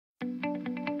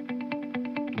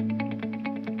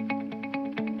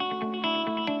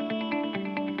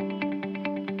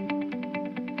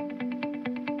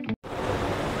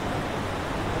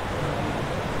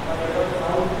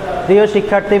প্রিয়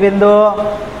শিক্ষার্থীবৃন্দ,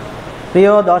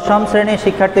 প্রিয় দশম শ্রেণীর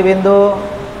শিক্ষার্থীবৃন্দ,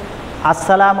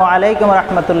 আসসালামু আলাইকুম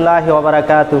রহমতুল্লাহি ওয়া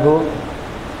বারাকাতুহু।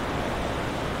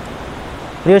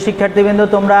 প্রিয় শিক্ষার্থীবৃন্দ,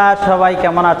 তোমরা সবাই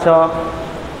কেমন আছো?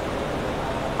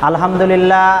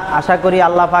 আলহামদুলিল্লাহ, আশা করি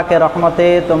আল্লাহ পাকের রহমতে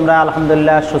তোমরা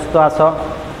আলহামদুলিল্লাহ সুস্থ আছো।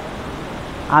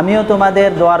 আমিও তোমাদের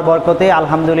দোয়ার বরকতে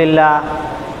আলহামদুলিল্লাহ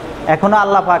এখনও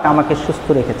আল্লাহ পাক আমাকে সুস্থ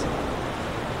রেখেছে।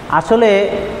 আসলে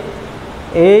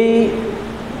এই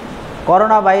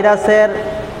করোনা ভাইরাসের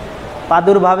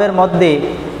প্রাদুর্ভাবের মধ্যে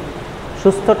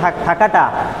সুস্থ থাকাটা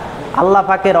আল্লাহ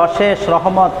পাকের অশেষ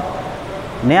রহমত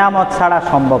নেয়ামত ছাড়া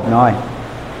সম্ভব নয়।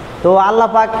 তো আল্লাহ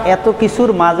পাক এত কিছুর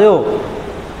মাঝেও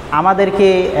আমাদেরকে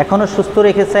এখনও সুস্থ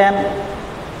রেখেছেন,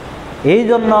 এই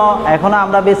জন্য এখনও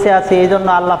আমরা বেঁচে আছি। এই জন্য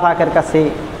আল্লাহ পাকের কাছে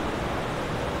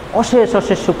অশেষ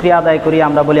অশেষ শুকরিয়া আদায় করি,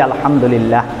 আমরা বলি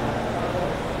আলহামদুলিল্লাহ।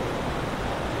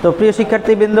 তো প্রিয়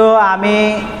শিক্ষার্থীবৃন্দ, আমি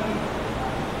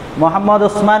মোহাম্মদ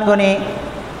ওসমান গনি,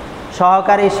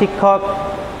 সহকারী শিক্ষক,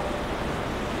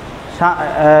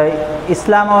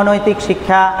 ইসলাম ও নৈতিক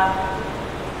শিক্ষা,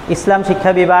 ইসলাম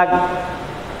শিক্ষা বিভাগ,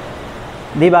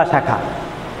 দিবা শাখা।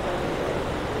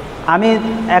 আমি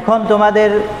এখন তোমাদের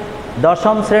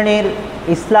দশম শ্রেণীর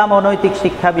ইসলাম ও নৈতিক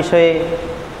শিক্ষা বিষয়ে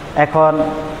এখন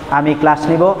আমি ক্লাস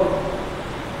নিব।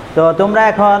 তো তোমরা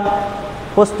এখন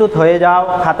প্রস্তুত হয়ে যাও,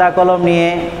 খাতা কলম নিয়ে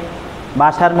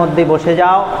বাসার মধ্যে বসে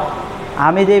যাও।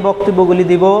 আমি যে বক্তব্যগুলি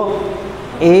দিব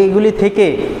এইগুলি থেকে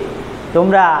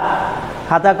তোমরা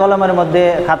খাতা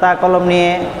কলম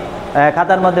নিয়ে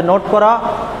খাতার মধ্যে নোট করো।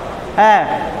 হ্যাঁ,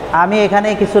 আমি এখানে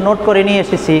কিছু নোট করে নিয়ে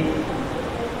এসেছি।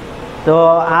 তো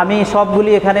আমি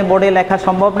সবগুলি এখানে বোর্ডে লেখা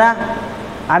সম্ভব না,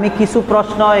 আমি কিছু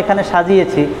প্রশ্ন এখানে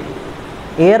সাজিয়েছি,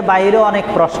 এর বাইরেও অনেক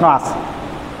প্রশ্ন আছে।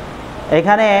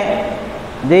 এখানে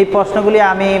যেই প্রশ্নগুলি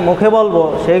আমি মুখে বলবো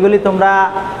সেইগুলি তোমরা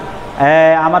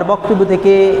আমার বক্তব্য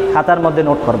থেকে খাতার মধ্যে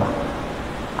নোট করবা,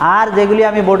 আর যেগুলি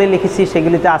আমি বোর্ডে লিখেছি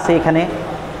সেগুলিতে আছে এখানে।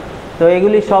 তো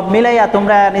এগুলি সব মিলাইয়া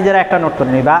তোমরা নিজেরা একটা নোট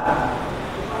করে নিবা।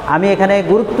 আমি এখানে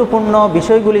গুরুত্বপূর্ণ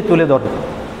বিষয়গুলি তুলে ধরব।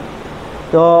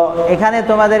 তো এখানে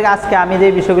তোমাদের আজকে আমি যে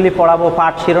বিষয়গুলি পড়াবো,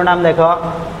 পাঠ শিরোনাম দেখো।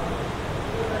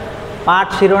 পাঠ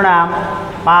শিরোনাম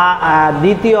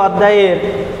দ্বিতীয় অধ্যায়ের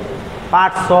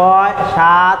পাঠ 6,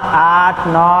 7, 8,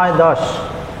 9, 10।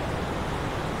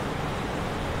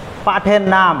 পাঠের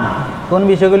নাম কোন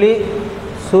বিষয়গুলি?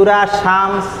 সূরা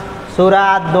শামস, সূরা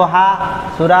দোহা,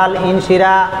 সূরা আল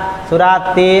ইনশিরা, সূরা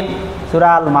 3, সূরা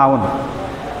আল মাউন।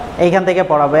 এইখান থেকে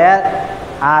পড়াবে।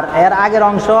 আর এর আগের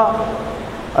অংশ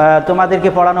তোমাদেরকে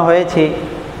পড়ানো হয়েছে,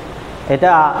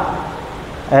 এটা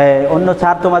অন্য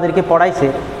স্যার তোমাদেরকে পড়াইছে।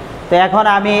 তো এখন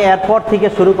আমি এরপর থেকে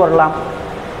শুরু করলাম।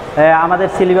 আমাদের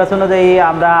সিলেবাস অনুযায়ী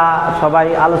আমরা সবাই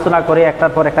আলোচনা করে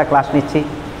একটার পর একটা ক্লাস নিচ্ছি।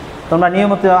 তোমরা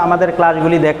নিয়মিত আমাদের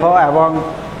ক্লাসগুলি দেখো এবং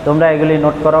তোমরা এগুলি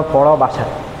নোট করো, পড়ো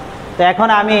বাসায়। তো এখন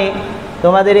আমি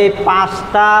তোমাদের এই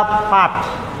 5টা পাঠ,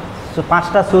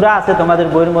 5টা সূরা আছে তোমাদের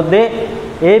বইয়ের মধ্যে,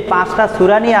 এই 5টা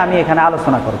সূরা নিয়ে আমি এখানে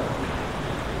আলোচনা করব।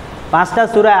 5টা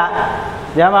সূরা,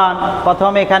 যেমন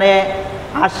প্রথম এখানে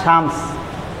আশ-শামস,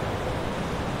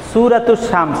 সূরাতুশ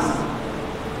শামস।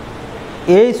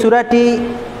 এই সূরাটি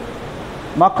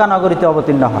মক্কা নগরীতে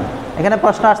অবতীর্ণ হয়। এখানে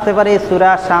প্রশ্ন আসতে পারে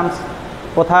সূরা শামস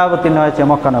কোথায় অবতীর্ণ হয়েছে?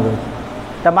 মক্কা নগরীতে।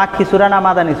 এটা মাক্কি সূরা না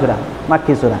মাদানী সূরা?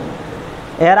 মাক্কি সূরা।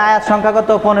 এর আয়াত সংখ্যা কত?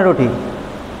 15টি।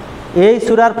 এই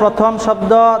সূরার প্রথম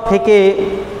শব্দ থেকে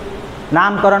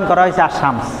নামকরণ করা হয়েছে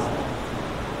আশ-শামস।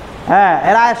 হ্যাঁ,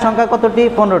 এর আয়াত সংখ্যা কতটি?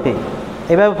 15টি।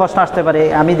 এভাবে প্রশ্ন আসতে পারে।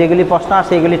 আমি যেগুলি প্রশ্ন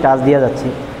আসে এগুলি টাচ দিয়ে যাচ্ছি।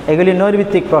 এগুলি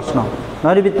নৈর্ভিত্তিক প্রশ্ন।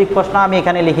 নৈর্ভিত্তিক প্রশ্ন আমি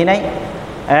এখানে লিখি নাই,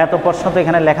 এত প্রশ্ন তো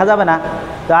এখানে লেখা যাবে না।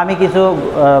 তো আমি কিছু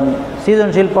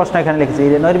সৃজনশীল প্রশ্ন এখানে লিখেছি।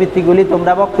 নৈর্ভিত্তিকগুলি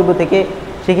তোমরা বক্তব্য থেকে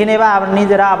শিখে নেবা, আবার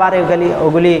নিজেরা আবার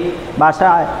ওগুলি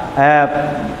বাসায়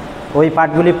ওই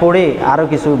পাঠগুলি পড়ে আরও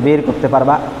কিছু বের করতে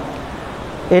পারবা।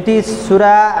 এটি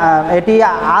সূরা, এটি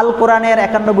আল কোরআনের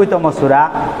 91তম সূরা।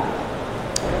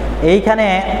 এইখানে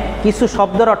কিছু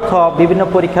শব্দের অর্থ বিভিন্ন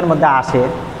পরীক্ষার মধ্যে আসে।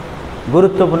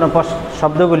 গুরুত্বপূর্ণ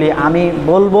শব্দগুলি আমি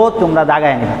বলবো, তোমরা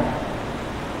দাগায় নেবে।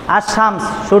 আশ-শামস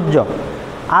সূর্য,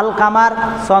 আল কামার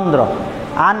চন্দ্র,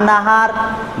 আন নাহার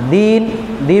দিন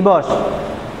দিবস,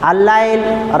 আল-লাইল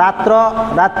রাত্র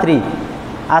রাত্রি,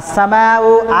 আস-সামাউ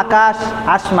আকাশ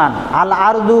আসমান, আল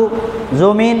আরদু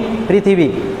জমিন পৃথিবী,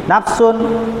 নাফসুন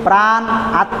প্রাণ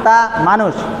আত্মা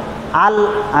মানুষ, আল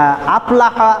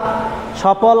আফলাহা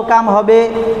সফল কাম হবে,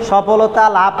 সফলতা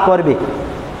লাভ করবে,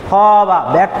 খবা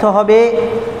ব্যর্থ হবে,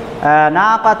 না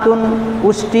পাতুন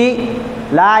পুষ্টি,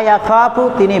 লা ইয়াখাফু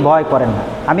তিনি ভয় করেন না।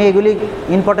 আমি এগুলি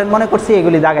ইম্পর্টেন্ট মনে করছি,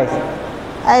 এগুলি দাগাইছি।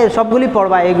 এই সবগুলি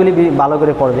পড়বা, এগুলি ভালো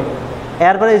করে পড়বে।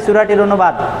 এরপরে এই সূরাটির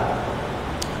অনুবাদ।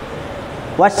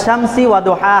 ওয়াশ-শামসি ওয়া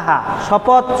দুহাহা,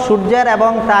 শপথ সূর্যের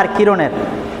এবং তার কিরণের।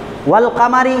 ওয়াল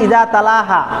কামারি ইদা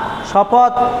তালাহা,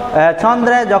 শপথ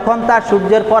চন্দ্রে যখন তার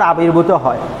সূর্যের পর আবির্ভূত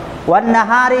হয়। ওয়ান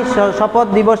নাহারি, শপথ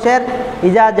দিবসের,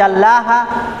 ইজা জাল্লাহা,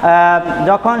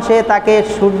 যখন সে তাকে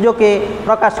সূর্যকে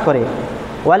প্রকাশ করে।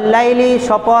 ওয়াল্লাইলি,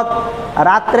 শপথ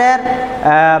রাত্রের,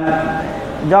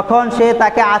 যখন সে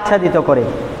তাকে আচ্ছাদিত করে।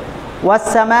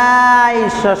 ওয়াস-সামাই,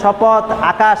 শপথ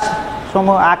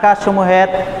আকাশসমূহের।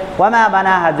 ওয়ামা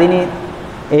বানাহা, যিনি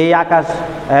এই আকাশ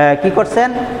কি করছেন,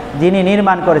 যিনি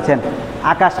নির্মাণ করেছেন,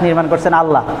 আকাশ নির্মাণ করছেন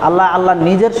আল্লাহ। আল্লাহ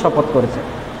নিজের শপথ করেছেন।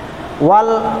 ওয়াল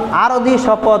আরদি,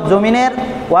 শপথ জমিনের।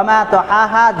 ওয়ামা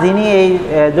তাহাহা, যিনি এই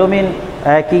জমিন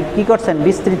কি করছেন,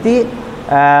 বিস্তৃতি,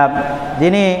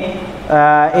 যিনি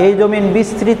এই জমিন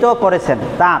বিস্তৃত করেছেন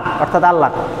তার, অর্থাৎ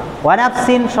আল্লাহ।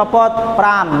 ওয়ানাফসিন, শপথ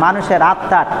প্রাণ, মানুষের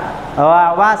আত্মার।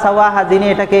 ওয়া সাওয়াহা, যিনি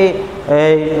এটাকে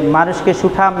মানুষকে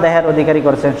সুঠাম দেহের অধিকারী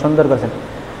করেছেন, সুন্দর করেছেন।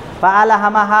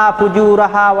 ফাআলহামাহা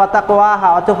ফুজুরাহা ওয়া তাকওয়াহা,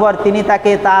 অতঃপর তিনি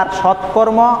তাকে তার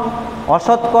সৎকর্ম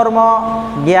অসৎকর্ম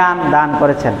জ্ঞান দান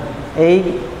করেছেন। এই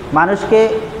মানুষকে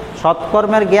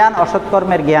সৎকর্মের জ্ঞান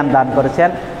অসৎকর্মের জ্ঞান দান করেছেন।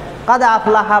 কাদ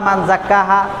আফলাহা মান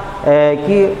যাক্কাহা,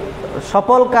 কি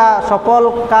সফল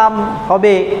কাম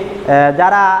হবে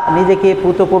যারা নিজেকে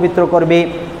পুত পবিত্র করবে।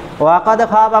 ওয়া কাদ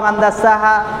খাবা মান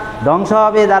দাসসাহা, ধ্বংস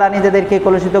হবে যারা নিজেদেরকে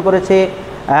কলুষিত করেছে।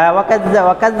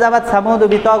 ওয়াকাজ্জাবাত সামুদ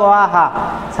বিতাগওয়াহা,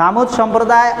 সামুদ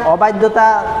সম্প্রদায় অবাধ্যতা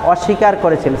অস্বীকার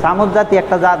করেছিল। সামুদ জাতি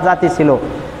একটা জাতি ছিল,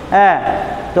 হ্যাঁ,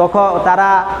 তখন তারা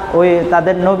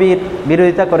তাদের নবীর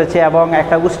বিরোধিতা করেছে এবং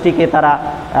একটা গোষ্ঠীকে তারা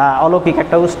অলৌকিক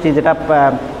একটা গোষ্ঠী, যেটা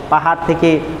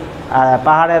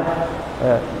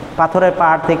পাথরের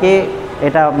পাহাড় থেকে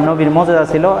এটা নবীর মর্যাদা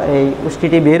ছিল, এই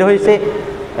গোষ্ঠীটি বের হয়েছে।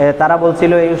 তারা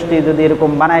বলছিল এই গোষ্ঠী যদি এরকম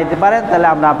বানাইতে পারেন তাহলে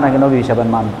আমরা আপনাকে নবী হিসাবে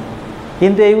মানব।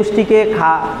 কিন্তু এই উষ্টিকে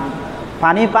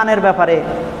পানি পানের ব্যাপারে,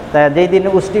 যেই দিন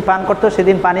উষ্টি পান করতো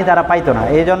সেদিন পানি তারা পাইতো না।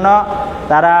 এই জন্য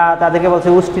তাদেরকে বলছে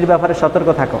উষ্টির ব্যাপারে সতর্ক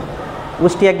থাকো।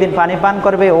 উষ্টি একদিন পানি পান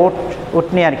করবে,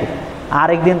 উঠনি আর কি,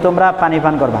 আরেকদিন তোমরা পানি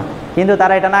পান করবা। কিন্তু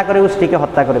তারা এটা না করে উষ্টিকে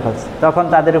হত্যা করে ফেলছে। তখন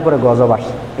তাদের উপরে গজব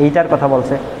আসে, এইটার কথা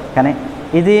বলছে এখানে।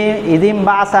 ইদিম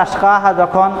বাস আশকাহা,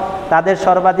 যখন তাদের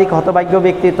সর্বাধিক হতভাগ্য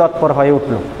ব্যক্তি তৎপর হয়ে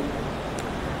উঠল।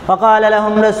 فقال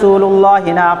لهم رسول الله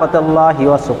ناقة الله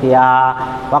وسقياها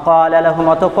فقال لهم,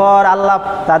 অতঃপর আল্লাহ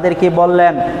তাদেরকে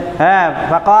বললেন, হ্যাঁ,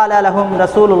 فقال لهم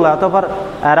رسول الله, অতঃপর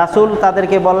রাসূল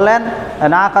তাদেরকে বললেন,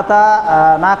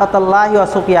 নাকাত আল্লাহ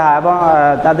ওয়াসুকিয়াহা, এবং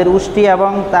তাদের উষ্টি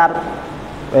এবং তার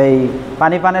এই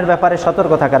পানি পানের ব্যাপারে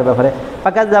সতর্ক থাকার ব্যাপারে।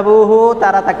 ফাকাযাবুহু,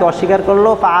 তারা তাকে অস্বীকার করলো।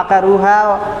 ফাআকারুহা,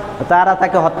 তারা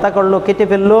তাকে হত্যা করলো, কেটে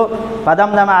ফেললো।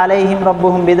 ফাদামদামা আলাইহিম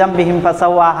রব্বুহুম বিযামবিহিম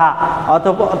ফাসাওয়াহা,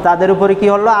 অতঃপর তাদের উপরে কি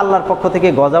হলো, আল্লাহর পক্ষ থেকে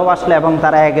গজব আসলো এবং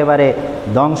তারা একেবারে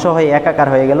ধ্বংস হয়ে একাকার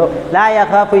হয়ে গেল। লা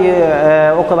ইয়াখাফু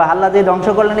উকবা, আল্লাহ যে ধ্বংস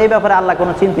করলেন এই ব্যাপারে আল্লাহ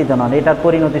কোনো চিন্তিত নন, এটার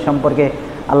পরিণতি সম্পর্কে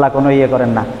আল্লাহ কোনো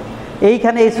করেন না।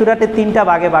 এইখানে এই সূরাতে 3টা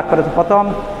ভাগে ভাগ করেছে।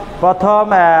 প্রথম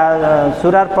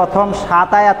সূরার প্রথম 7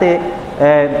 আয়াতে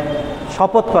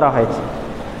শপথ করা হয়েছে।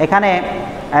 এখানে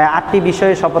 8টি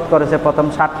বিষয়ে শপথ করেছে প্রথম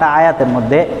 7টা আয়াতের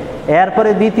মধ্যে। এরপরে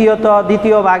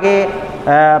দ্বিতীয় ভাগে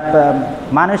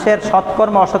মানুষের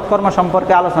সৎকর্ম অসৎকর্ম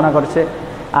সম্পর্কে আলোচনা করেছে।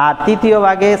 আর তৃতীয়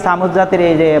ভাগে সামুদ জাতির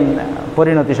এই যে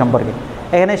পরিণতি সম্পর্কে।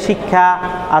 এখানে শিক্ষা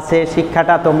আছে,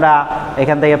 শিক্ষাটা তোমরা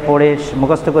এখান থেকে পড়ে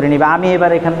মুখস্থ করে নিবে। আমি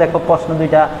এবার এখানে দেখো প্রশ্ন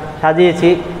 2টা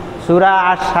সাজিয়েছি। সূরা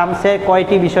আশ-শামসে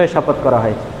কয়টি বিষয়ে শপথ করা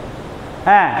হয়েছে?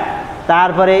 হ্যাঁ,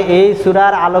 তারপরে এই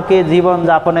সূরার আলোকে জীবন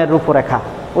যাপনের রূপরেখা।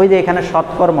 ওই যে এখানে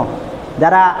সৎকর্ম,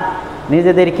 যারা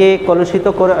নিজেদেরকে কলুষিত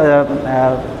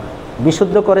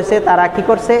বিশুদ্ধ করেছে, তারা কি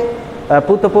করছে,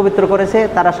 পুত পবিত্র করেছে,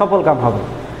 তারা সফলকাম হবে।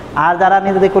 আর যারা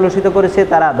নিজেদের কলুষিত করেছে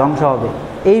তারা ধ্বংস হবে।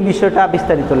 এই বিষয়টা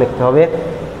বিস্তারিত লিখতে হবে,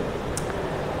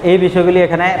 এই বিষয়গুলি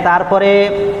এখানে। তারপরে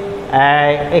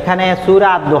এখানে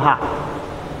সূরা দোহা,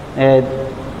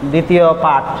 দ্বিতীয়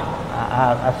পাঠ,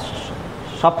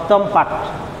 7ম পাঠ,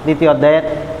 2য় অধ্যায়ের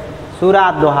সূরা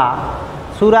দোহা।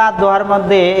 সূরা দোহার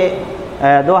মধ্যে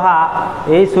দোহা,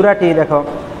 এই সূরাটি দেখো,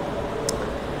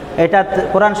 এটা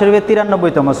কোরআন শরীফের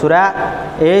 93তম সূরা।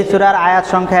 এই সূরার আয়াত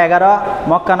সংখ্যা 11,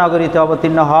 মক্কা নগরীতে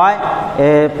অবতীর্ণ হয়।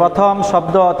 প্রথম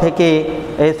শব্দ থেকে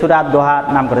এই সূরা দোহার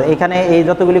নাম করে। এখানে এই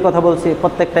যতগুলি কথা বলছি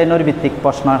প্রত্যেকটাই নৈর্ভিত্তিক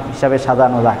প্রশ্ন হিসাবে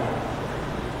সাজানো যায়।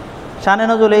 শানে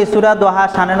নজুল, এই সূরা দোহা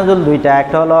শানে নজুল 2টা।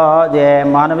 একটা হলো যে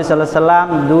মহানবী সাল্লাল্লাহু আলাইহি সাল্লাম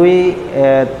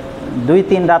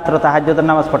 2-3 রাত্র তাহাজ্জুদের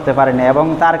নামাজ পড়তে পারেনি এবং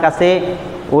তার কাছে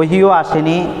ওহীও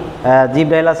আসেনি,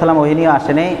 জিবরাইল আলাইহিস সালাম ওহীও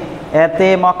আসেনি। এতে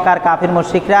মক্কার কাফির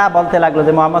মুশরিকরা বলতে লাগলো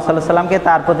যে মুহাম্মদ সাল্লাল্লাহু আলাইহি সাল্লামকে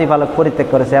তার প্রতিপালক পরিত্যাগ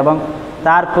করেছে এবং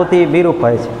তার প্রতি বিরূপ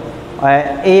হয়েছে।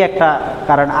 এই একটা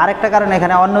কারণ। আরেকটা কারণ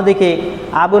এখানে অন্যদিকে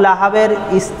আবুল আহাবের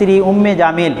স্ত্রী উম্মে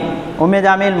জামিল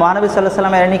মহানবী সাল্লাল্লাহু আলাইহি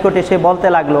ওয়াসাল্লামের নিকট এসে বলতে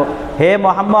লাগলো, হে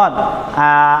মোহাম্মদ,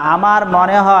 আমার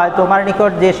মনে হয় তোমার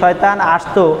নিকট যে শয়তান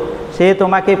আসতো সে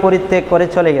তোমাকে পরিত্যাগ করে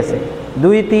চলে গেছে।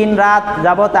 2-3 রাত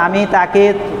যাবৎ আমি তাকে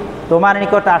তোমার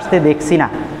নিকট আসতে দেখছি না।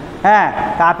 হ্যাঁ,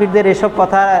 কাফিরদের এসব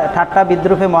কথা ঠাট্টা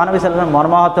বিদ্রুপে মহানবী সাল্লাল্লাহু আলাইহি ওয়াসাল্লাম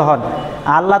মর্মাহত হন।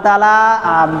 আল্লাহ তাআলা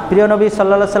প্রিয় নবী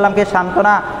সাল্লাল্লাহু আলাইহি সাল্লামকে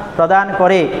সান্ত্বনা প্রদান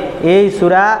করে এই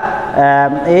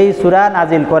সূরা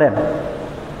নাজিল করেন।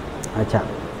 আচ্ছা,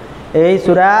 এই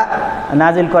সূরা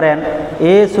নাজিল করেন।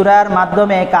 এই সূরার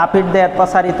মাধ্যমে কাফিরদের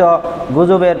প্রসারিত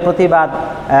গুজবের প্রতিবাদ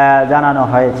জানানো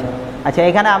হয়েছে। আচ্ছা,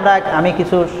 এখানে আমি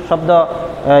কিছু শব্দ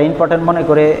ইম্পর্টেন্ট মনে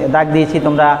করে দাগ দিয়েছি,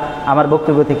 তোমরা আমার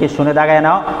বক্তব্য থেকে শুনে দাগায়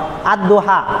নাও।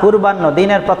 আদ-দুহা পূর্বাহ্ন,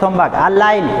 দিনের প্রথম ভাগ।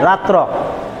 আল-লাইল রাত্র,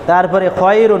 তারপরে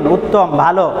খয়রুন উত্তম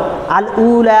ভালো।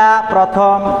 আল-উলা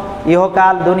প্রথম,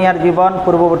 ইহকাল দুনিয়ার জীবন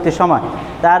পূর্ববর্তী সময়।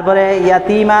 তারপরে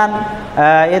ইয়াতিমান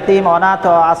এতিম অনাথ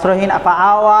আশ্রয়হীন।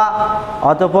 ফাআওয়া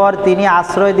অতঃপর তিনি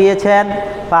আশ্রয় দিয়েছেন।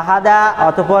 ফাহাদা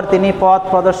অতঃপর তিনি পথ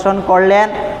প্রদর্শন করলেন।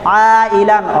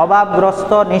 আইলান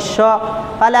অভাবগ্রস্ত নিঃস্ব।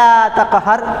 ফালা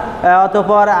তাকহার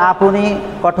অতঃপর আপনি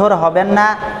কঠোর হবেন না।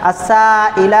 আসা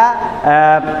ইলা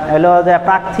এলো যে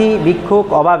প্রার্থী ভিক্ষুক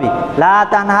অভাবী। লা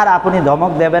তানহার আপনি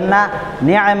ধমক দেবেন না।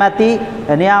 নিয়ামতি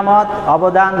নিয়ামত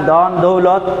অবদান ধন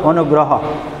দৌলত অনুগ্রহ।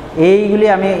 এইগুলি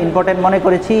আমি ইম্পর্টেন্ট মনে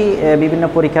করেছি, বিভিন্ন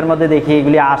পরীক্ষার মধ্যে দেখি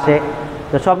এগুলি আসে,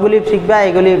 তো সবগুলি শিখবা,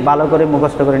 এগুলি ভালো করে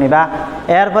মুখস্থ করে নিবা।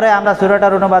 এরপরে আমরা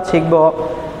সূরাটার অনুবাদ শিখব।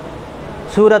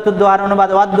 সূরাতুদ দুহার অনুবাদ।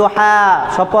 ওয়াদ-দুহা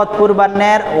শপথ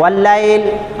পূর্বাহ্নের। ওয়াল-লাইল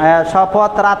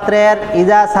শপথ রাত্রের।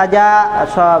 ইজা সাজা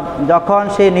যখন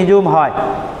সে নিঝুম হয়।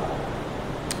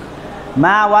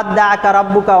 মা ওয়াদ্দাআকা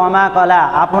রাব্বুকা ওয়া মা ক্বালা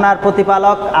আপনার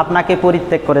প্রতিপালক আপনাকে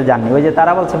পরিত্যাগ করে যাননি। ওই যে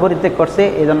তারা বলছে পরিত্যাগ করছে,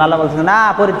 এই জন্য আল্লাহ বলছে না,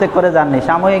 পরিত্যাগ করে যাননি,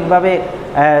 সাময়িকভাবে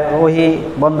ওহী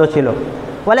বন্ধ ছিল।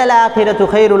 ওয়ালাল আখিরাতু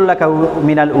খায়রুল লাকা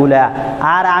মিনাল উলা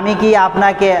আর আমি কি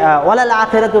আপনাকে ওয়ালাল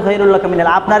আখিরাতু খায়রুল লাকা মিনাল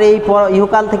আপনার এই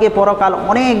ইহকাল থেকে পরকাল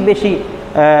অনেক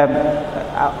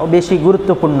বেশি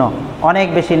গুরুত্বপূর্ণ, অনেক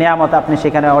বেশি নিয়ামত আপনি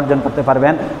সেখানে অর্জন করতে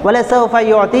পারবেন। ওয়ালা সাওফা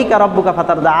ইউতিকা রাব্বুকা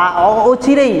ফাতারদা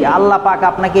অচিরেই আল্লাহ পাক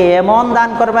আপনাকে এমন দান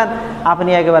করবেন আপনি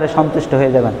একেবারে সন্তুষ্ট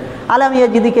হয়ে যাবেন। আলাম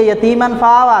ইয়াজিদিকা ইয়াতীমান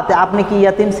ফাআওয়া আপনি কি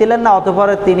ইয়াতীম ছিলেন না, অতঃপর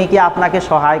তিনি কি আপনাকে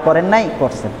সহায় করেন নাই?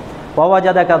 করছেন।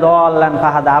 ওয়াজাদাকা দাল্লান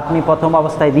ফাহাদা আপনি প্রথম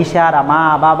অবস্থায় দিশাহারা, মা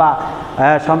বাবা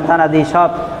সন্তানাদি সব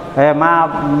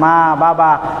মা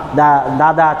বাবা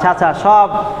দাদা চাচা সব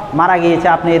মারা গিয়েছে,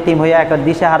 আপনি এতিম হয়ে একটা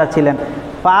দিশাহারা ছিলেন।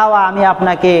 পাওয়া আমি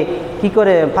আপনাকে কি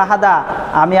করে ফাহাদা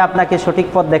আমি আপনাকে সঠিক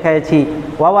পথ দেখাইছি।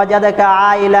 ওয়াজাদাকা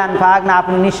আইলান ফাগনা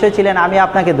আপনি নিশ্চয় ছিলেন আমি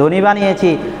আপনাকে ধনী বানিয়েছি।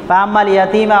 ফাআম্মাল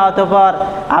ইয়াতীমা অতঃপর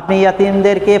আপনি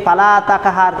ইয়াতীমদেরকে পালা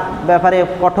তাকাহার ব্যাপারে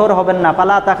কঠোর হবেন না,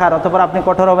 পালা তাকাহার অতঃপর আপনি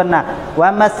কঠোর হবেন না।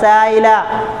 ওয়াম্মাস সাইলা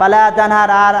পালা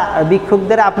তানহার আর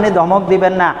ভিক্ষুকদের আপনি ধমক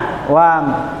দিবেন না,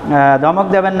 ধমক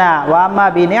দেবেন না। ওয়াম্মা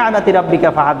বিনিআমাতি রাব্বিকা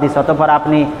ফাহাদ্দিস অতঃপর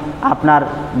আপনি আপনার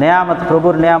নেয়ামত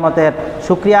প্রভুর নেয়ামতের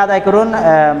শুকরিয়া আদায় করুন,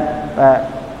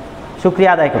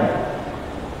 শুকরিয়া আদায় করুন,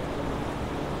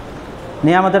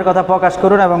 নিয়ামতের কথা প্রকাশ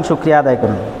করুন এবং শুকরিয়া আদায়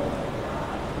করুন।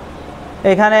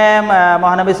 এখানে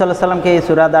মহানবী সাল্লাল্লাহু আলাইহি সাল্লামকে এই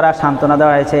সূরা দ্বারা সান্ত্বনা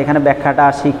দেওয়া হয়েছে। এখানে ব্যাখ্যাটা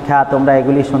শিক্ষা, তোমরা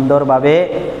এগুলি সুন্দরভাবে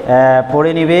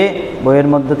পড়ে নিবে বইয়ের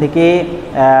মধ্য থেকে।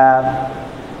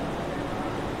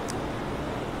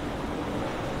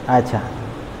 আচ্ছা,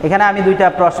 এখানে আমি দুইটা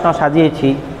প্রশ্ন সাজিয়েছি,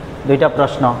 দুইটা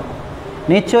প্রশ্ন।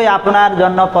 নিশ্চয়ই আপনার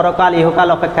জন্য পরকাল ইহকাল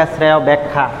অপেক্ষা শ্রেয়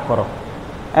ব্যাখ্যা করো।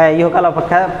 ইহকাল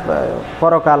অপেক্ষা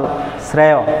পরকাল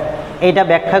শ্রেয়, এইটা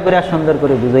ব্যাখ্যা করে সুন্দর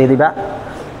করে বুঝিয়ে দিবা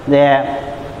যে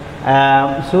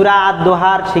সূরা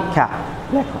আদ-দুহার শিক্ষা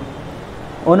দেখো,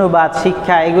 অনুবাদ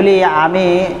শিক্ষা, এগুলি আমি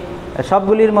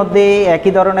সবগুলির মধ্যে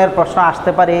একই ধরনের প্রশ্ন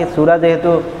আসতে পারে। সূরা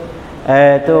যেহেতু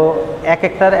তো এক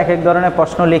একটার এক এক ধরনের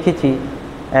প্রশ্ন লিখেছি,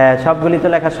 সবগুলি তো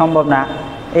লেখা সম্ভব না।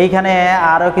 এইখানে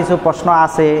আরও কিছু প্রশ্ন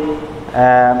আছে।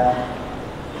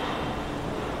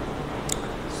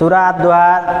 সূরা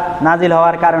আদ-দুহার নাজিল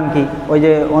হওয়ার কারণ কি, ওই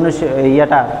যে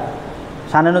ইয়েটা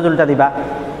শানে নুজুলটা দিবা।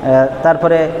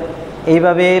 তারপরে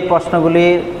এইভাবে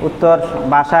প্রশ্নগুলির উত্তর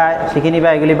ভাষায় শিখে নিবা,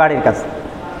 এগুলি বাড়ির কাছে।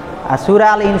 আর সূরা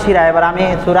আল ইনশিরা, এবার আমি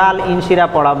সূরা আল ইনশিরা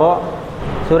পড়াবো।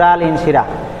 সূরা আল ইনশিরা,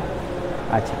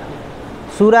 আচ্ছা,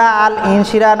 সূরা আল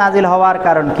ইনশিরা নাজিল হওয়ার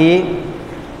কারণ কি?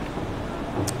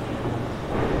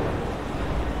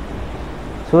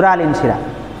 সূরা আল ইনশিরা,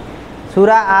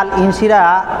 সূরা আল ইনশিরা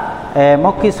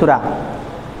মক্কি সূরা,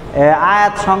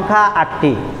 আয়াত সংখ্যা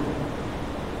 ৮টি,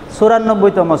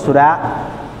 ৯৪তম সূরা।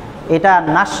 এটা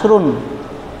নাসরুন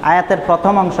আয়াতের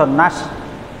প্রথম অংশ,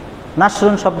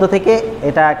 নাসরুন শব্দ থেকে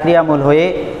এটা ক্রিয়ামূল হয়ে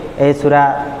এই সূরা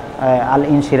আল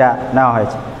ইনশিরা নেওয়া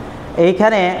হয়েছে।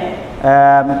 এইখানে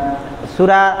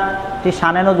সূরাটি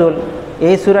শানে নজুল,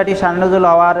 এই সূরাটি শানে নজুল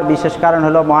হওয়ার বিশেষ কারণ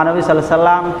হলো মহানবী সাল্লাল্লাহু আলাইহি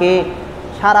সাল্লামকে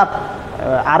সারা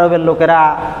আরবের লোকেরা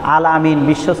আল আমিন,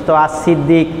 বিশ্বস্ত,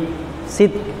 সিদ্দিক,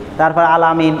 তারপর আল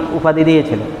আমিন উপাধি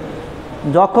দিয়েছিল।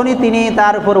 যখনই তিনি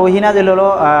তার উপর ওহী নাযিল হলো,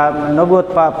 নবুয়ত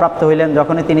প্রাপ্ত হইলেন,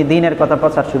 যখনই তিনি দ্বীনের কথা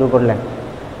প্রচার শুরু করলেন,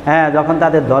 যখন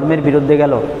তাদের ধর্মের বিরুদ্ধে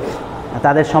গেল,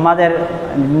 তাদের সমাজের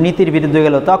নীতির বিরুদ্ধে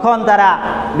গেল, তখন তারা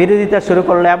বিরোধিতা শুরু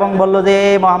করলো এবং বলল যে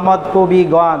মোহাম্মদ কবি,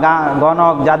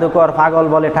 গণক, জাদুকর, পাগল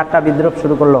বলে ঠাট্টা বিদ্রুপ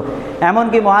শুরু করলো।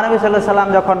 এমনকি মহানবী সাল্লাল্লাহু আলাইহি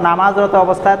সাল্লাম যখন নামাজরত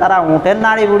অবস্থায় তারা উটের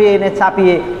নাড়ি বুড়িয়ে এনে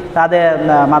চাপিয়ে তাদের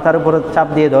মাথার উপর চাপ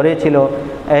দিয়ে ধরেছিল।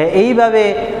 এইভাবে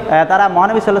তারা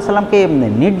মহানবী সাল্লাল্লাহু আলাইহি সাল্লামকে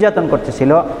নির্যাতন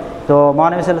করতেছিল। তো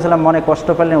মহানবী সাল্লাল্লাহু আলাইহি সাল্লাম মনে কষ্ট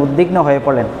পেলেন, উদ্বিগ্ন হয়ে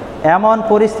পড়লেন। এমন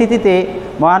পরিস্থিতিতে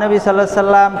মহানবী সাল্লাল্লাহু আলাইহি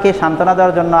সাল্লামকে সান্ত্বনা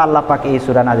দেওয়ার জন্য আল্লাহ পাক এই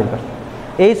সূরা নাযিল করেন।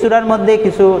 এই সূরার মধ্যে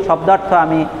কিছু শব্দার্থ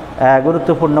আমি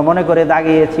গুরুত্বপূর্ণ মনে করে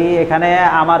দাগিয়েছি। এখানে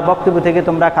আমার বক্তব্য থেকে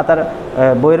তোমরা খাতার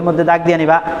বইয়ের মধ্যে দাগ দিয়ে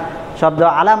নিবা। শব্দ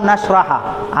আলাম নাশরাহা,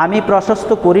 আমি প্রশস্ত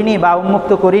করিনি বা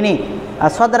উন্মুক্ত করিনি।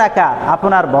 সদরাকা,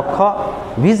 আপনার বক্ষ।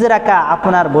 বিজরাকা,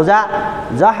 আপনার বোঝা।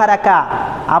 জাহারাকা,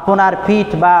 আপনার পিঠ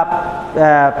বা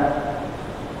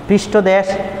পৃষ্ঠদেশ।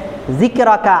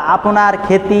 জিকরাকা, আপনার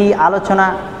খ্যাতি, আলোচনা।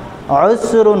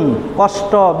 উসরুন,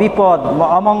 কষ্ট, বিপদ,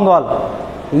 অমঙ্গল।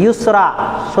 ইউসরা,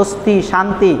 স্বস্তি,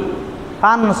 শান্তি।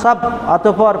 ফানসাব,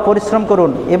 অতঃপর পরিশ্রম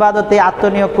করুন। ইবাদতে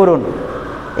আত্মনিয়োগ করুন,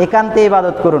 একান্তে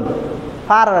ইবাদত করুন।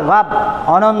 ফারগাব,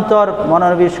 অনন্তর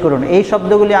মনোনিবেশ করুন। এই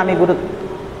শব্দগুলি আমি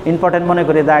ইম্পর্টেন্ট মনে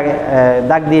করে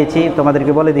দাগ দিয়েছি,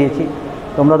 তোমাদেরকে বলে দিয়েছি,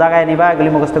 তোমরা দাগায় নিবা, এগুলি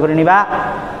মুখস্থ করে নিবা।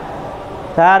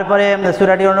 তারপরে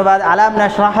সূরাটির অনুবাদ, আলাম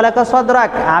নাশরাহ লাকা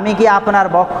সদরাক, আমি কি আপনার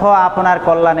বক্ষ আপনার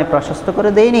কল্যাণে প্রশস্ত করে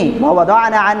দেইনি। ওয়া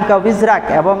ওয়াদানা আনকা বিজরাক,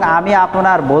 এবং আমি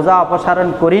আপনার বোঝা অপসারণ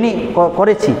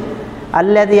করেছি।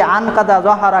 আল্লাযী আনকাদা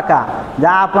যাহরাকা,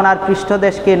 যা আপনার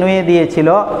পৃষ্ঠদেশকে নুয়ে দিয়েছিল,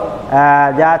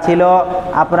 যা ছিল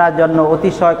আপনার জন্য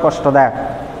অতিশয় কষ্টদায়ক।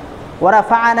 ওয়া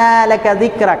রাফা'না লাকা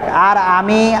যিকরাক, আর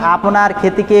আমি আপনার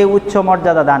খ্যাতিকে উচ্চ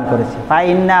মর্যাদা দান করেছি। ফা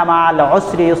ইন্না মা'আল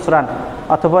উসরি ইউসরান,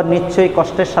 অতঃপর নিশ্চয়ই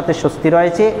কষ্টের সাথে স্বস্তি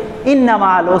রয়েছে। ইন্না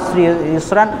মা'আল উসরি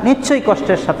ইউসরান, নিশ্চয়ই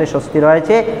কষ্টের সাথে স্বস্তি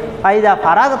রয়েছে। ফাইদা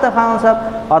ফারাগতা ফানসাব,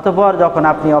 অতঃপর যখন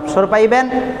আপনি অবসর পাইবেন,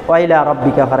 ওয়া ইলা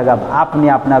রাব্বিকা ফারগাব, আপনি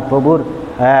আপনার প্রভুর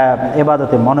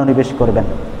ইবাদতে মনোনিবেশ করবেন।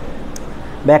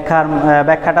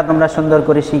 ব্যাখ্যাটা তোমরা সুন্দর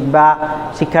করে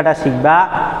শিক্ষাটা শিখবা।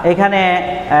 এখানে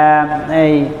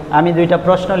এই আমি দুইটা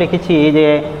প্রশ্ন লিখেছি যে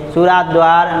সূরা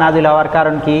দোয়ার নাযিল হওয়ার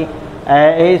কারণ কি,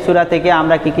 এই সূরা থেকে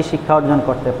আমরা কি কি শিক্ষা অর্জন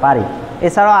করতে পারি।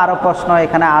 এছাড়াও আরও প্রশ্ন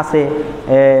এখানে আছে,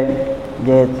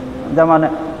 যে যেমন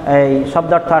এই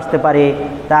শব্দার্থ আসতে পারে,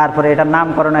 তারপরে এটার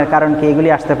নামকরণের কারণ কি, এগুলি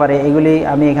আসতে পারে। এগুলি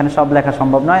আমি এখানে সব লেখা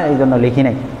সম্ভব নয়, এই জন্য লিখি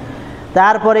নাই।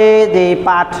 তারপরে যে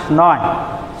পাঠ 9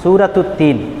 সূরাতুত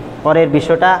তিন, পরের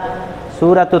বিষয়টা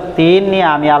সূরাতুত তিন নিয়ে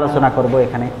আমি আলোচনা করব।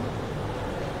 এখানে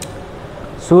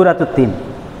সূরাতুত তিন,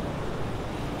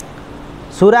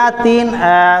 সূরা 3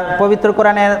 পবিত্র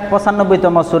কোরআনের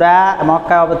 95তম সূরা,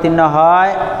 মক্কায় অবতীর্ণ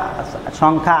হয়,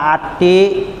 সংখ্যা 8টি,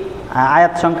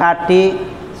 আয়াত সংখ্যা 8টি।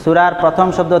 সূরার প্রথম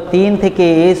শব্দ 3 থেকে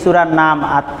এই সূরার নাম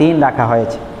আর 3 রাখা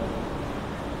হয়েছে।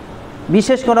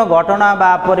 বিশেষ কোনো ঘটনা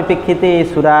বা পরিপ্রেক্ষিতে এই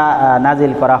সূরা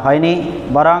নাজিল করা হয়নি,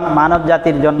 বরং মানব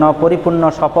জাতির জন্য পরিপূর্ণ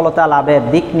সফলতা লাভের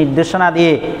দিক নির্দেশনা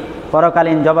দিয়ে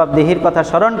পরকালীন জবাবদিহির কথা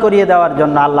স্মরণ করিয়ে দেওয়ার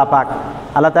জন্য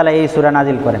আল্লাহ তাআলা এই সূরা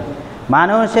নাজিল করেন।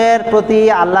 মানুষের প্রতি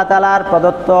আল্লাহ তাআলার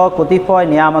প্রদত্ত কতিপয়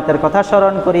নিয়ামতের কথা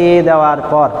স্মরণ করিয়ে দেওয়ার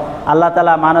পর আল্লাহ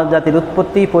তাআলা মানব জাতির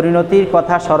উৎপত্তি পরিণতির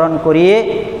কথা স্মরণ করিয়ে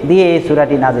দিয়ে এই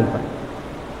সূরাটি নাজিল করেন।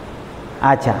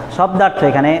 আচ্ছা, শব্দার্থ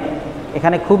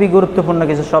এখানে খুবই গুরুত্বপূর্ণ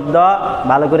কিছু শব্দ,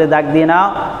 ভালো করে দাগ দিয়ে নাও।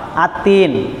 আর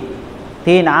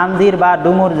তিন আঞ্জির বা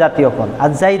ডুমুর জাতীয় ফল।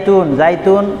 আর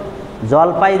জাইতুন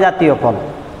জলপাই জাতীয় ফল।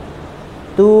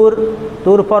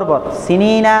 তুর পর্বত।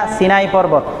 সিনাই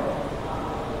পর্বত,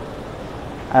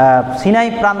 সিনাই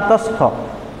প্রান্তস্থ,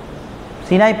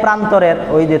 সিনাই প্রান্তরের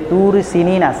ওই যে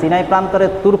সিনাই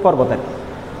প্রান্তরের তুর পর্বতের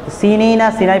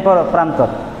সিনাই প্রান্তর।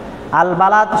 আল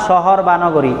বালাদ শহর বা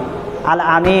নগরী। আল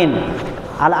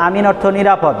আমিন অর্থ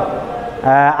নিরাপদ।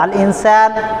 আল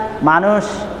ইনসান মানুষ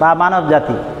বা মানব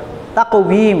জাতি।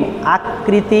 তাকওয়িম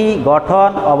আকৃতি গঠন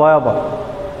অবয়ব।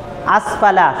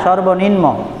 আসফালা সর্বনিম্ন।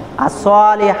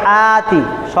 আসলিহাতি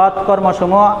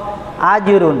সৎকর্মসমূহ।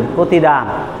 আজরুন প্রতিদান।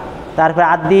 তারপরে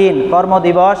আদ্দিন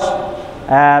কর্মদিবস,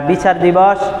 বিচার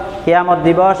দিবস, কিয়ামত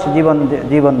দিবস,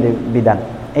 জীবন বিধান।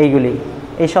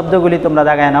 এই শব্দগুলি তোমরা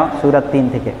দাগায় নাও সূরা 3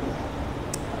 থেকে।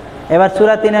 এবার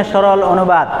সূরা 3-এর সরল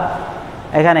অনুবাদ।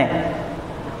 এখানে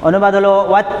অনুবাদ হলো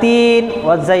ওয়াত্তিন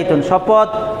ওয়াজ্জাইতুন, শপথ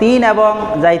তিন এবং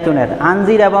জাইতুনের,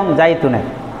 আঞ্জির এবং জাইতুনের।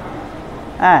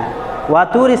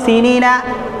 ওয়াতুর সিনিনা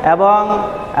এবং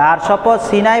আর শপথ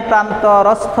সিনাই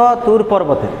প্রান্তরস্থ তুর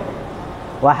পর্বতের,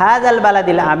 ওয়াহাদাল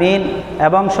বালাদিল আমিন,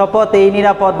 এবং শপথ এই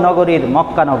নিরাপদ নগরীর,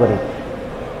 মক্কা নগরীর।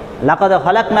 লাকাদ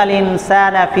খালাকনাল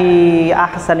ইনসানা ফি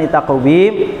আহসানি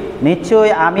তাকওয়িম,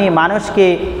 নিশ্চয়ই আমি মানুষকে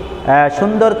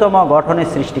সুন্দরতম গঠনে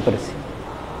সৃষ্টি করেছি।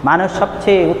 মানুষ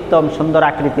সবচেয়ে উত্তম সুন্দর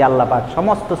আকৃতি আল্লাহ পাক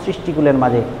সমস্ত সৃষ্টিগুলোর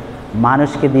মাঝে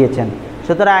মানুষকে দিয়েছেন।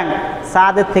 সুতরাং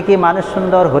সাদের থেকে মানুষ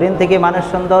সুন্দর, হরিণ থেকে মানুষ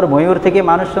সুন্দর, ময়ূর থেকে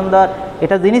মানুষ সুন্দর,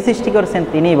 এটা যিনি সৃষ্টি করেছেন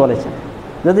তিনিই বলেছেন।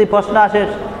 যদি প্রশ্ন আসে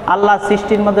আল্লাহ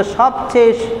সৃষ্টির মধ্যে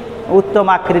সবচেয়ে উত্তম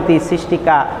আকৃতি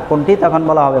সৃষ্টিকা কোনটি, তখন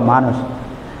বলা হবে মানুষ।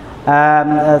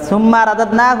 সুম্মা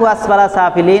রাদাদনাহু আসফালা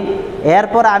সাফিলিন,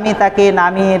 এরপর আমি তাকে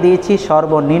নামিয়ে দিয়েছি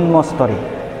সর্বনিম্ন স্তরে।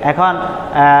 এখন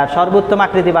সর্বোত্তম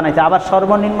আকৃতি বানাইছে, আবার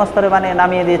সর্বনিম্ন স্তরে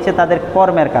নামিয়ে দিয়েছে তাদের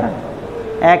কর্মের কারণে।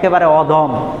 একেবারে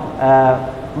অধম,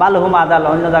 বালহুম আদাল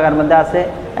অন্য জায়গার মধ্যে আছে,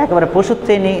 একেবারে পশুর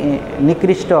চেয়ে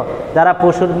নিকৃষ্ট, যারা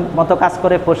পশুর মতো কাজ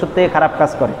করে, পশুর থেকে খারাপ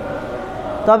কাজ করে।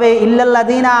 তবে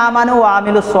ইল্লাল্লাযীনা আমানু ওয়া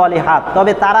আমিলুস সলিহাত,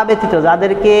 তবে তারা ব্যতীত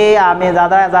যাদেরকে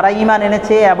যারা ঈমান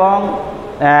এনেছে এবং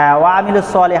ওয়া আমিলুস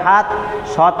সলিহাত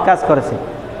সৎ কাজ করেছে,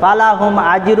 ফালাহুম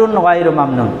আজরুন গায়রু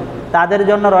মামনুন, তাদের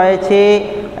জন্য রয়েছে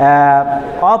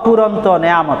অপুরন্ত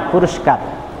নেয়ামত, পুরস্কার।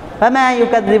 ফামা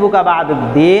ইউকাযযিবুকা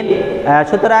বা'দুদ্দিন,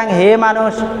 সুতরাং হে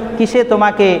মানুষ, কিসে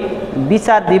তোমাকে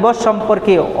বিচার দিবস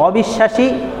সম্পর্কে অবিশ্বাসী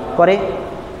করে?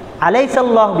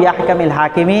 আলাইসাল্লাহু বিআহকামিল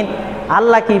হাকিমিন,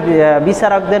 আল্লাহ কি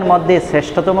বিচারকদের মধ্যে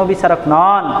শ্রেষ্ঠতম বিচারক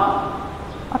নন?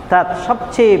 অর্থাৎ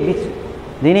সবচেয়ে,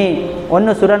 যিনি অন্য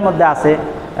সূরার মধ্যে আছে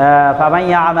ফামান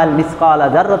ইয়া'মাল মিসকালা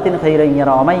যাররাতিন খাইরান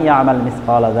ইয়ারা ওয়া মান ইয়া'মাল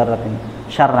মিসকালা যাররাতিন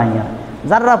শাররান ইয়ারা,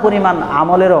 যাররা পরিমাণ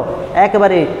আমলেরও,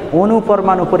 একেবারে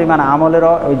অনুপরমাণু পরিমাণ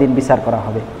আমলেরও ওই দিন বিচার করা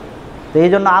হবে। তো এই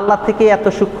জন্য আল্লাহ থেকে এত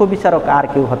সূক্ষ্ম বিচারক আর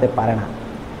কেউ হতে পারে না।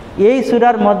 এই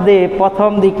সূরার মধ্যে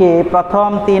প্রথম দিকে প্রথম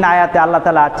 3 আয়াতে আল্লাহ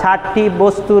তাআলা 6টি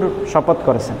বস্তুর শপথ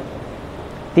করেছেন।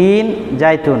 3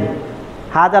 জাইতুন,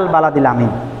 হাদাল বালাদিল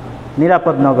আমিন,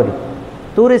 নিরাপদ নগরী,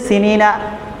 তুর সিনিনা,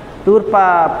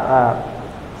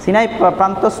 সিনাই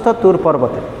প্রান্তস্থ তুর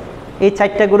পর্বতে, এই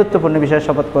 4টা গুরুত্বপূর্ণ বিষয়ে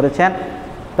শপথ করেছেন।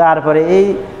 তারপরে এই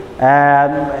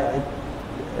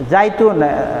জাইতুন,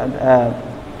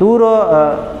 তুর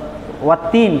ওয়া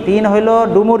তিন হইল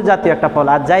ডুমুর জাতীয় একটা ফল,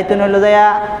 আর জাইতুন হইল যায়া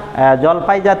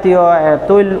জলপাই জাতীয়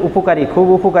তৈল উপকারী, খুব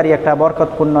উপকারী একটা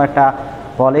বরকতপূর্ণ একটা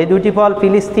ফল। এই দুটি ফল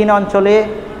ফিলিস্তিন অঞ্চলে,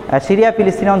 সিরিয়া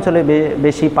ফিলিস্তিন অঞ্চলে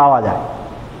বেশি পাওয়া যায়।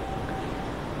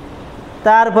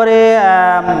 তারপরে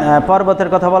পর্বতের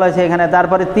কথা বলা হয়েছে এখানে।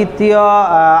 তারপরে 3য়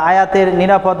আয়াতের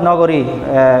নিরাপদ নগরী,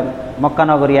 মক্কা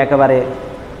নগরী, একেবারে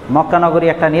মক্কা নগরী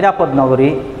একটা নিরাপদ নগরী,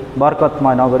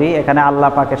 বরকতময় নগরী, এখানে আল্লাহ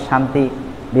পাকের শান্তি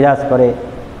বিরাজ করে,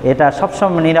 এটা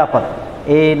সবসময় নিরাপদ।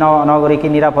 এই নগরীকে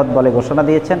নিরাপদ বলে ঘোষণা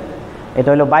দিয়েছেন। এটা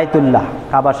হলো বাইতুল্লাহ,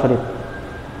 কাবা শরীফ।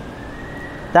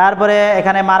 তারপরে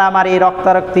এখানে মারামারি,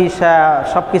 রক্তারক্তি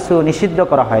সব কিছু নিষিদ্ধ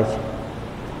করা হয়েছে।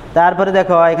 তারপরে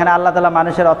দেখো এখানে আল্লাহ তাআলা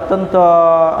মানুষের অত্যন্ত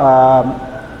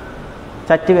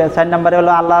 4 নম্বরে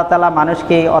হলো আল্লাহ তাআলা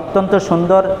মানুষকে অত্যন্ত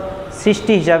সুন্দর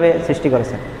সৃষ্টি হিসাবে সৃষ্টি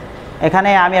করেছেন। এখানে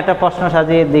আমি একটা প্রশ্ন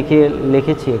সাজিয়ে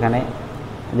লিখেছি এখানে,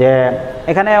 যে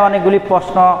এখানে অনেকগুলি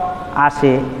প্রশ্ন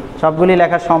আসে, সবগুলি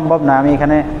লেখা সম্ভব না, আমি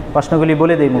এখানে প্রশ্নগুলি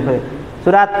বলে দিই মুখে।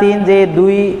 সূরা 3 যে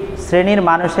 2 শ্রেণীর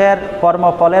মানুষের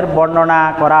কর্মফলের বর্ণনা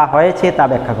করা হয়েছে তা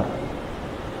ব্যাখ্যা করো।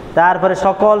 তারপরে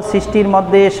সকল সৃষ্টির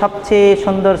মধ্যে সবচেয়ে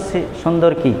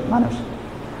সুন্দর কি? মানুষ।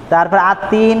 তারপরে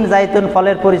 3 জাইতুন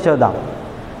ফলের পরিচয় দাও।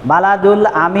 বালাদুল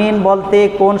আমিন বলতে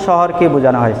কোন শহরকে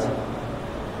বোঝানো হয়েছে?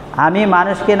 আমি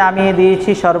মানুষকে নামিয়ে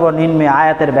দিয়েছি সর্বনিম্নে,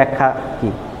 আয়াতের ব্যাখ্যা কি?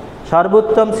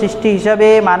 সর্বোত্তম সৃষ্টি হিসাবে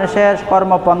মানুষের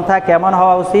কর্মপন্থা কেমন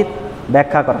হওয়া উচিত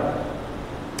ব্যাখ্যা করো।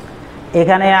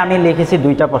 এখানে আমি লিখেছি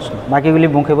 2টা প্রশ্ন, বাকিগুলি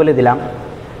মুখে বলে দিলাম।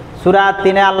 সূরা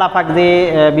 3 আল্লাহ পাক যে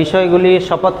বিষয়গুলি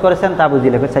শপথ করেছেন তা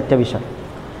বুঝিয়ে লেখো, 4টা বিষয়।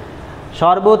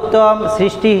 সর্বোত্তম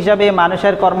সৃষ্টি হিসাবে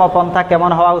মানুষের কর্মপন্থা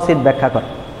কেমন হওয়া উচিত ব্যাখ্যা করো।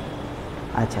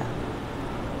 আচ্ছা,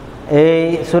 এই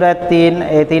সূরা 3,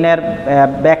 এই 3-এর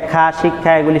ব্যাখ্যা,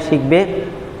 শিক্ষা এগুলি শিখবে।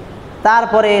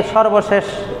 তারপরে সর্বশেষ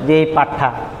যেই পাঠটা,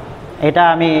 এটা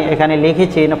আমি এখানে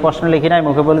লিখেছি, না প্রশ্ন লিখি নাই,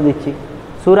 মুখে বলে দিচ্ছি।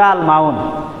 সূরা আল মাউন।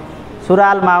 সূরা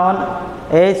আল মাউন,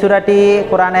 এই সূরাটি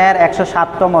কোরআনের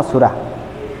 107তম সূরা,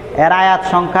 এর আয়াত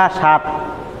সংখ্যা 7,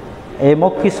 এই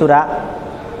মক্কি সূরা।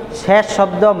 শেষ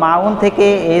শব্দ মাউন থেকে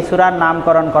এই সূরার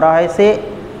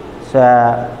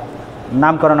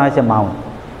নামকরণ হয়েছে মাউন।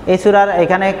 এই সূরার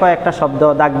এখানে কয়েকটা শব্দ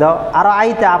দাগ দাও। আরও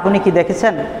আইতে আপনি কি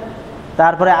দেখেছেন?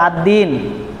 তারপরে আদ্দিন,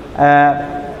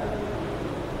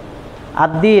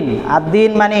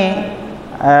 আদ্দিন মানে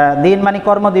দিন মানে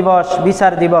কর্মদিবস,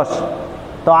 বিচার দিবস।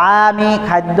 তো আমি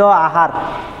খাদ্য আহার,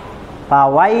 বা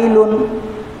ওয়াইলুন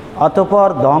অতঃপর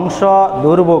ধ্বংস,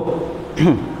 দুর্ভোগ।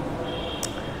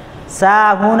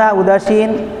 সাহুনা উদাসীন,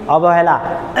 অবহেলা।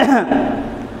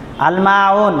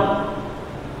 আলমাউন,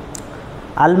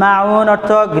 আলমাউন অর্থ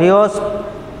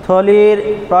গৃহস্থলীর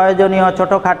প্রয়োজনীয়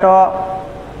ছোটোখাটো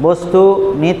বস্তু,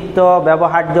 নিত্য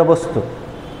ব্যবহার্য বস্তু।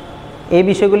 এই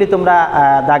বিষয়গুলি তোমরা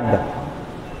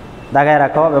দাগায়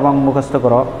রাখো এবং মুখস্থ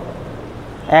করো।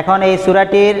 এখন এই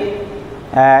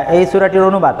সূরাটির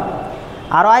অনুবাদ।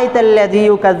 আর আইতাল্লাযী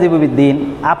ইউকাযযিবু বিদ্দীন,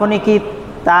 আপনি কি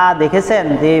তা দেখেছেন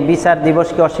যে বিচার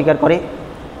দিবসকে অস্বীকার করে?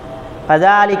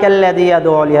 ফাযালিকাল্লাযী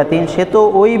ইয়াদউল ইয়াতীম, সে তো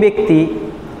ওই ব্যক্তি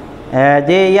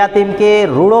যে ইয়াতিমকে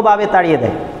রূঢ়ভাবে তাড়িয়ে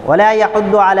দেয়। ওয়ালা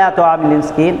ইয়াহুদ্দু আলা তাআমিল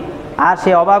মিসকিন, আর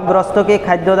সে অভাবগ্রস্তকে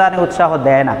খাদ্যদানে উৎসাহ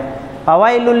দেয় না।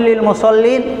 ফাওয়াইলুল লিল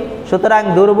মুসাল্লিন, সুতরাং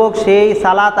দুর্ভোগ সেই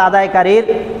সালাত আদায়কারীর,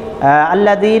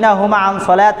 আল্লাযীনা হুম আন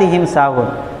সালাতিহিম সাহুন,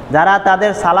 যারা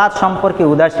তাদের সালাত সম্পর্কে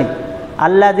উদাসীন।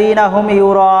 আল্লাযীনা হুম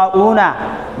ইউরাউনা,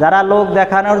 যারা লোক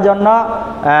দেখানোর জন্য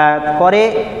করে।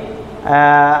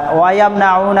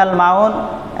 ওয়ায়ামনাউনাল মাউন,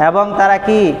 এবং তারা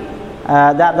কি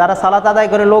যারা সালাত আদায়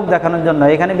করে লোক দেখানোর জন্য।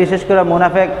 এখানে বিশেষ করে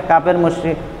মুনাফেক, কাফের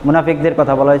মুশরিক মুনাফিকদের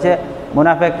কথা বলা হয়েছে।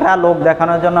 মুনাফেকরা লোক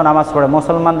দেখানোর জন্য নামাজ পড়ে,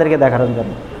 মুসলমানদেরকে দেখানোর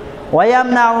জন্য।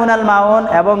 ওয়ায়ামনাউনাল মাউন,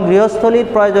 এবং গৃহস্থলীর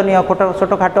প্রয়োজনীয়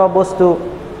ছোটোখাটো বস্তু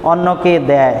অন্যকে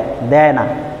দেয় না।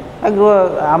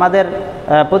 আমাদের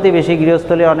প্রতিবেশী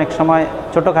গৃহস্থলী অনেক সময়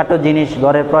ছোটোখাটো জিনিস,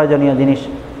 ঘরের প্রয়োজনীয় জিনিস,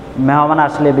 মেহমান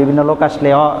আসলে, বিভিন্ন লোক আসলে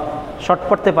শর্ট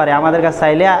পড়তে পারে, আমাদের কাছে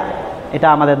চাইলে এটা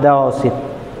আমাদের দেওয়া উচিত।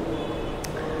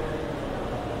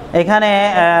 এখানে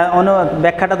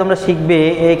ব্যাখ্যাটা তোমরা শিখবে।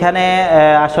 এখানে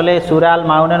আসলে সূরা আল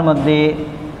মাউনের মধ্যে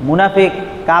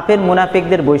কাফের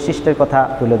মুনাফিকদের বৈশিষ্ট্যের কথা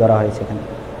তুলে ধরা হয়েছে এখানে।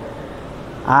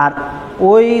 আর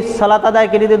ওই সালাত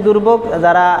আদায়কারীদের দুর্ভোগ,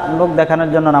 যারা লোক দেখানোর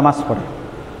জন্য নামাজ পড়ে।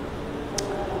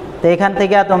 তো এখান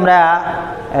থেকে তোমরা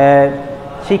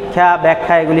শিক্ষা,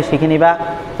 ব্যাখ্যা এগুলি শিখে নিবা।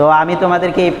 তো আমি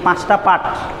তোমাদেরকে এই 5টা পাঠ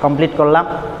কমপ্লিট করলাম।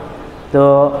 তো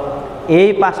এই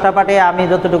 5টা পাঠে আমি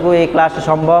যতটুকু এই ক্লাসে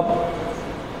সম্ভব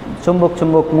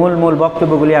চুম্বক মূল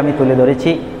বক্তব্যগুলি আমি তুলে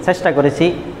ধরেছি, চেষ্টা করেছি।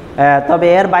 তবে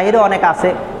এর বাইরেও অনেক আছে,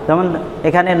 যেমন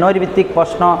এখানে নৈর্ভিত্তিক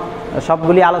প্রশ্ন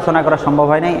সবগুলি আলোচনা করা সম্ভব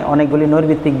হয় নাই, অনেকগুলি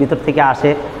নৈর্ভিত্তিক ভিতর থেকে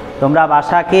আসে। তোমরা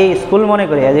ভাষাকে স্কুল মনে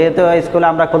করি, যেহেতু স্কুলে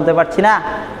আমরা খুলতে পারছি না,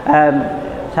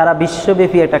 সারা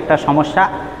বিশ্বব্যাপী এটা একটা সমস্যা।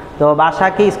 তো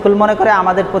ভাষাকে স্কুল মনে করে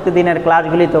আমাদের প্রতিদিনের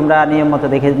ক্লাসগুলি তোমরা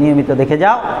নিয়মিত দেখে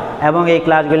যাও, এবং এই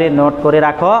ক্লাসগুলি নোট করে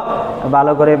রাখো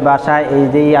ভালো করে। ভাষায় এই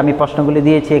যে আমি প্রশ্নগুলি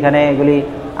দিয়েছি এখানে, এগুলি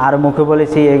আর মুখে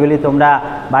বলেছি, এগুলি তোমরা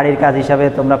বাড়ির কাজ হিসাবে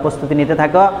তোমরা প্রস্তুতি নিতে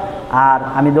থাকো। আর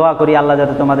আমি দোয়া করি আল্লাহ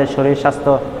যাতে তোমাদের শরীর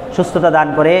স্বাস্থ্য সুস্থতা দান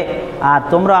করে, আর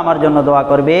তোমরা আমার জন্য দোয়া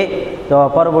করবে। তো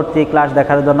পরবর্তী ক্লাস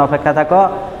দেখার জন্য অপেক্ষা থাকো।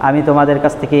 আমি তোমাদের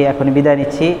কাছ থেকে এখনই বিদায়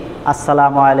নিচ্ছি।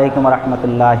 আসসালামু আলাইকুম ওয়া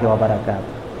রাহমাতুল্লাহি ওয়া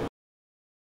বারাকাতুহু।